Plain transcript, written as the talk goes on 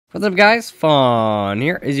What's up, guys? Fawn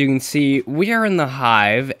here. As you can see, we are in the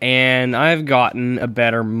Hive, and I've gotten a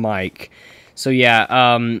better mic. So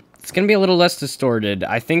yeah, it's gonna be a little less distorted.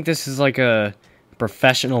 I think this is like a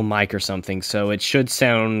professional mic or something, so it should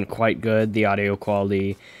sound quite good, the audio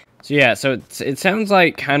quality. So yeah, so it sounds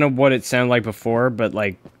like kind of what it sounded like before, but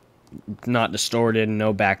like not distorted,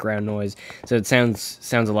 no background noise. So it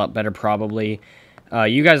sounds a lot better probably.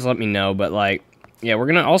 You guys let me know, but like, yeah, we're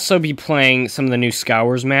gonna also be playing some of the new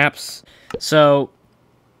Skywars maps. So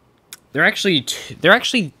there's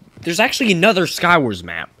actually another Skywars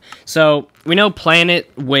map. So we know Planet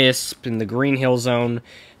Wisp and the Green Hill Zone,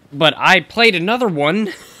 but I played another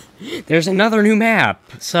one. There's another new map.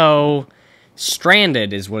 So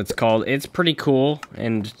Stranded is what it's called. It's pretty cool,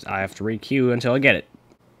 and I have to re-queue until I get it.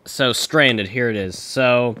 So Stranded, here it is.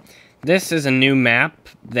 So this is a new map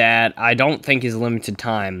that I don't think is limited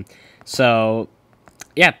time. So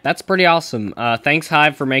yeah, that's pretty awesome. Thanks,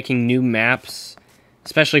 Hive, for making new maps,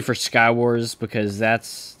 especially for Skywars, because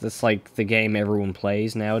that's like the game everyone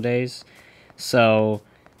plays nowadays. So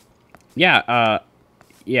yeah,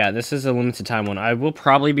 yeah, this is a limited time one. I will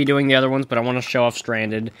probably be doing the other ones, but I want to show off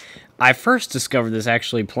Stranded. I first discovered this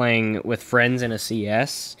actually playing with friends in a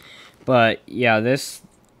CS, but yeah, this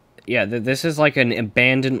is like an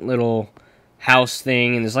abandoned little house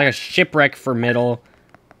thing, and there's like a shipwreck for middle.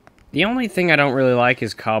 The only thing I don't really like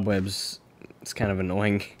is cobwebs. It's kind of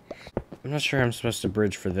annoying. I'm not sure I'm supposed to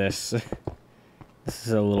bridge for this. This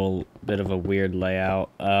is a little bit of a weird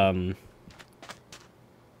layout. Okay,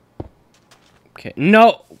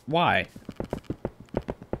 no! Why?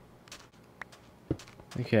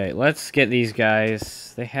 Okay, let's get these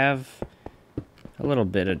guys. They have a little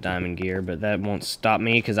bit of diamond gear, but that won't stop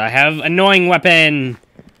me, because I have annoying weapon!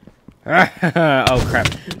 Oh, crap.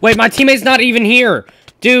 Wait, my teammate's not even here!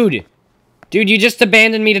 Dude, you just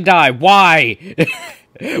abandoned me to die. Why?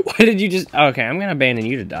 Why did you just... Okay, I'm gonna abandon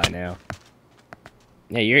you to die now.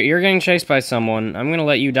 Yeah, you're getting chased by someone. I'm gonna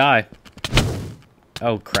let you die.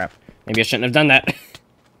 Oh, crap. Maybe I shouldn't have done that.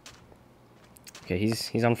 Okay,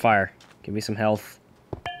 he's on fire. Give me some health.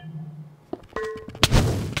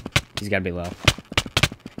 He's gotta be low.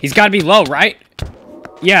 He's gotta be low, right?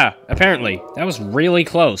 Yeah, apparently. That was really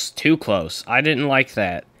close. Too close. I didn't like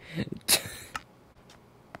that.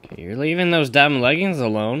 Okay, you're leaving those diamond leggings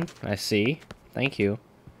alone. I see. Thank you.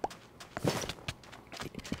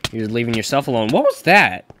 You're leaving yourself alone. What was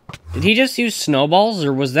that? Did he just use snowballs,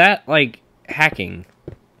 or was that, like, hacking?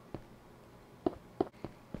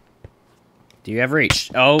 Do you have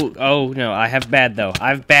reach? Oh, no, I have bad, though. I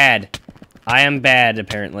have bad. I am bad,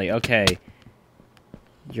 apparently. Okay.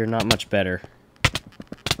 You're not much better.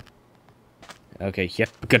 Okay, yep,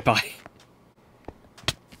 goodbye.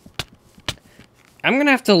 I'm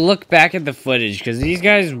gonna have to look back at the footage, because these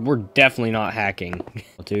guys were definitely not hacking.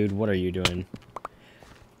 Dude, what are you doing?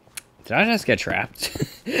 Did I just get trapped?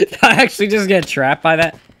 Did I actually just get trapped by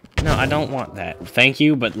that? No, I don't want that. Thank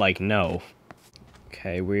you, but, like, no.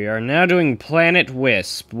 Okay, we are now doing Planet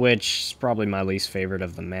Wisp, which is probably my least favorite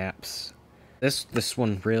of the maps. This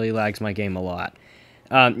one really lags my game a lot.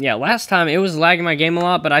 Yeah, last time it was lagging my game a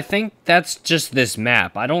lot, but I think that's just this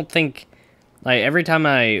map. I don't think, like, every time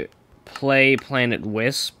I play Planet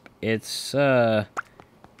Wisp, it's a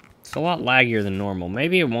lot laggier than normal.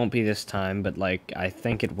 Maybe it won't be this time, but, like, I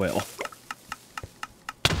think it will.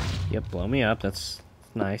 Yep, blow me up. That's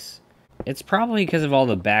nice. It's probably because of all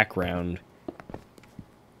the background.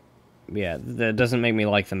 Yeah, that doesn't make me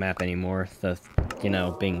like the map anymore. The, you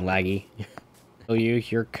know, being laggy. So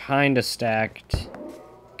you're kinda stacked.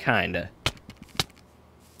 Kinda.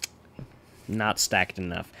 Not stacked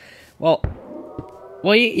enough. Well,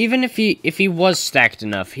 even if he was stacked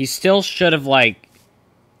enough, he still should have, like,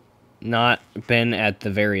 not been at the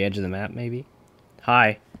very edge of the map, maybe?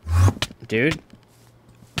 Hi. Dude?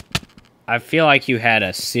 I feel like you had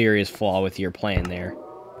a serious flaw with your plan there.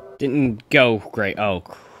 Didn't go great. Oh,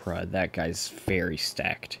 crud. That guy's very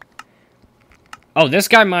stacked. Oh, this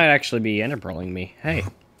guy might actually be ender-pearling me. Hey.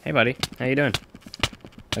 Hey, buddy. How you doing?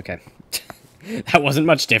 Okay. That wasn't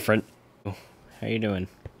much different. How you doing?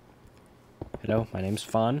 Hello, my name's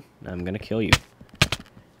Fawn. I'm gonna kill you.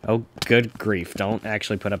 Oh, good grief. Don't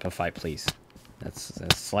actually put up a fight, please.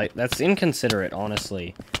 That's inconsiderate,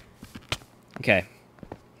 honestly. Okay.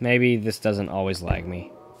 Maybe this doesn't always lag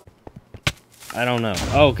me. I don't know.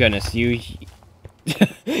 Oh, goodness. You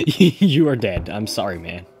are dead. I'm sorry,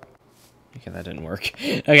 man. Okay, that didn't work.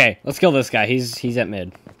 Okay, let's kill this guy. He's at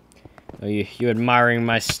mid. Oh, you admiring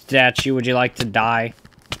my statue? Would you like to die?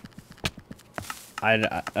 I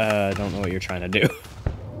don't know what you're trying to do.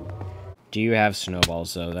 Do you have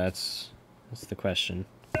snowballs, though? That's the question.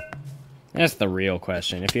 That's the real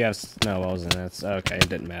question. If you have snowballs, then that's okay. It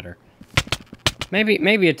didn't matter.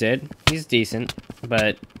 Maybe it did. He's decent,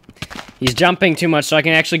 but he's jumping too much, so I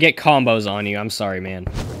can actually get combos on you. I'm sorry, man.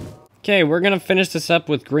 Okay, we're gonna finish this up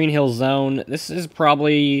with Green Hill Zone. This is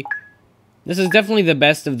definitely the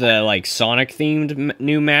best of the like Sonic-themed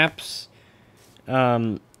new maps.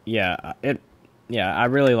 Yeah, I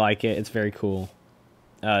really like it. It's very cool.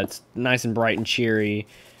 It's nice and bright and cheery.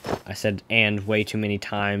 I said "and" way too many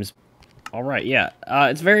times. All right, yeah.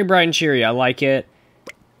 It's very bright and cheery. I like it.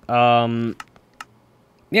 Yeah,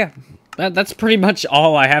 that's pretty much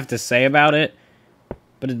all I have to say about it.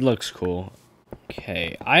 But it looks cool.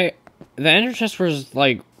 Okay, the ender chest was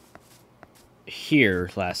like here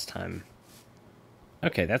last time.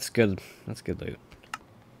 Okay, that's good. That's good loot.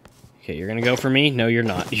 Okay, you're gonna go for me? No, you're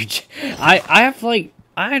not.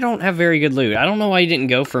 I don't have very good loot. I don't know why you didn't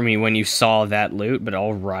go for me when you saw that loot, but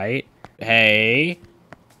all right. Hey,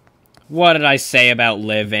 what did I say about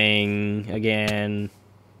living again?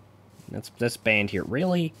 That's banned here.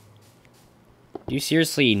 Really? Do you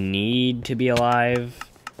seriously need to be alive?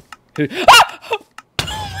 Who? Ah!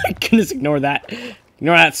 Oh my goodness! Ignore that.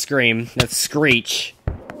 Ignore that scream. That screech.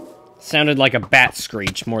 Sounded like a bat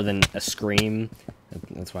screech more than a scream.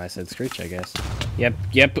 That's why I said screech, I guess.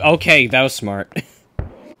 Yep. Okay, that was smart.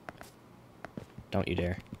 Don't you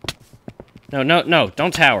dare. No,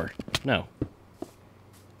 don't tower. No.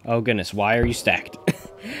 Oh goodness, why are you stacked?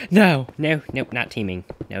 No, not teaming.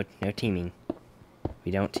 No teaming.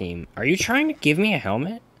 We don't team. Are you trying to give me a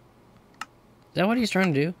helmet? Is that what he's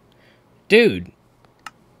trying to do? Dude,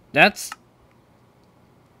 that's...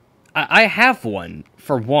 I have one,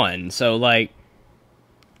 for one, so, like...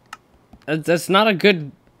 That's not a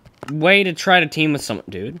good way to try to team with someone,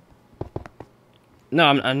 dude. No,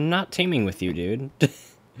 I'm not teaming with you, dude.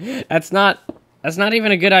 That's not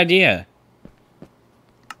even a good idea.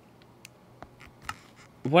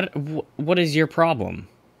 What is your problem?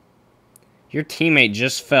 Your teammate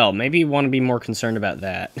just fell. Maybe you want to be more concerned about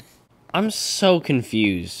that. I'm so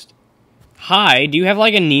confused. Hi, do you have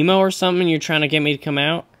like a Nemo or something you're trying to get me to come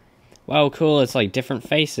out? Wow, cool, it's like different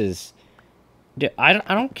faces. I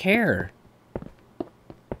don't care.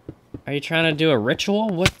 Are you trying to do a ritual?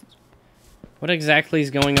 What exactly is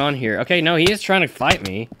going on here? Okay, no, he is trying to fight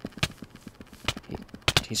me.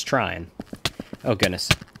 He's trying. Oh goodness.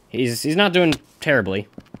 He's not doing terribly.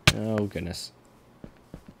 Oh goodness.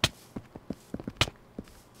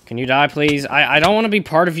 Can you die, please? I don't want to be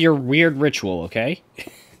part of your weird ritual, okay?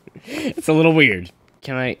 It's a little weird.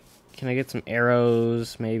 Can I get some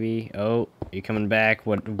arrows, maybe? Oh, are you coming back?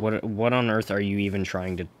 What on earth are you even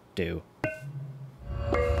trying to do?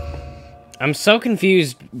 I'm so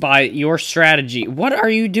confused by your strategy. What are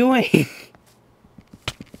you doing?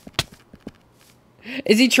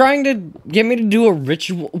 Is he trying to get me to do a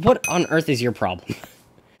ritual? What on earth is your problem?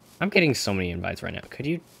 I'm getting so many invites right now. Could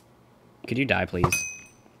you die, please?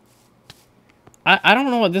 I don't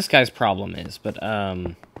know what this guy's problem is, but,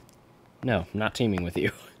 no, I'm not teaming with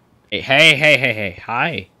you. Hey,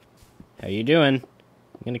 hi. How you doing?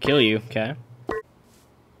 I'm gonna kill you, okay?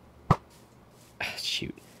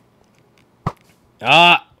 Shoot.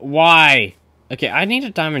 Why? Okay, I need a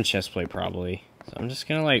diamond chestplate, probably. So I'm just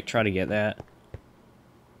gonna, like, try to get that.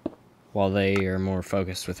 While they are more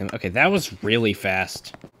focused with him. Okay, that was really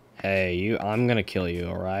fast. Hey, I'm gonna kill you,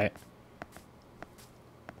 alright?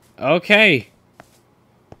 Okay.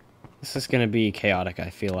 This is gonna be chaotic, I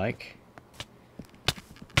feel like.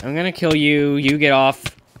 I'm gonna kill you. You get off.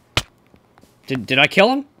 Did I kill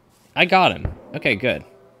him? I got him. Okay, good.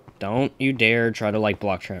 Don't you dare try to, like,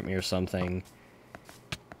 block trap me or something.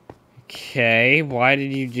 Okay, why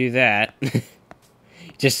did you do that?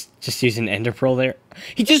 just use an ender pearl there.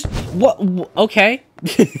 He just... What? Okay.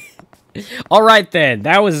 Alright then.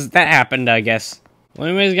 That happened, I guess. Well,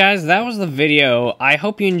 anyways, guys, that was the video. I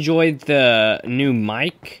hope you enjoyed the new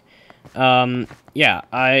mic. Yeah,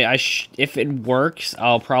 if it works,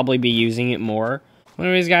 I'll probably be using it more. Well,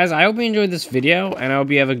 anyways, guys, I hope you enjoyed this video, and I hope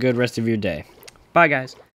you have a good rest of your day. Bye, guys.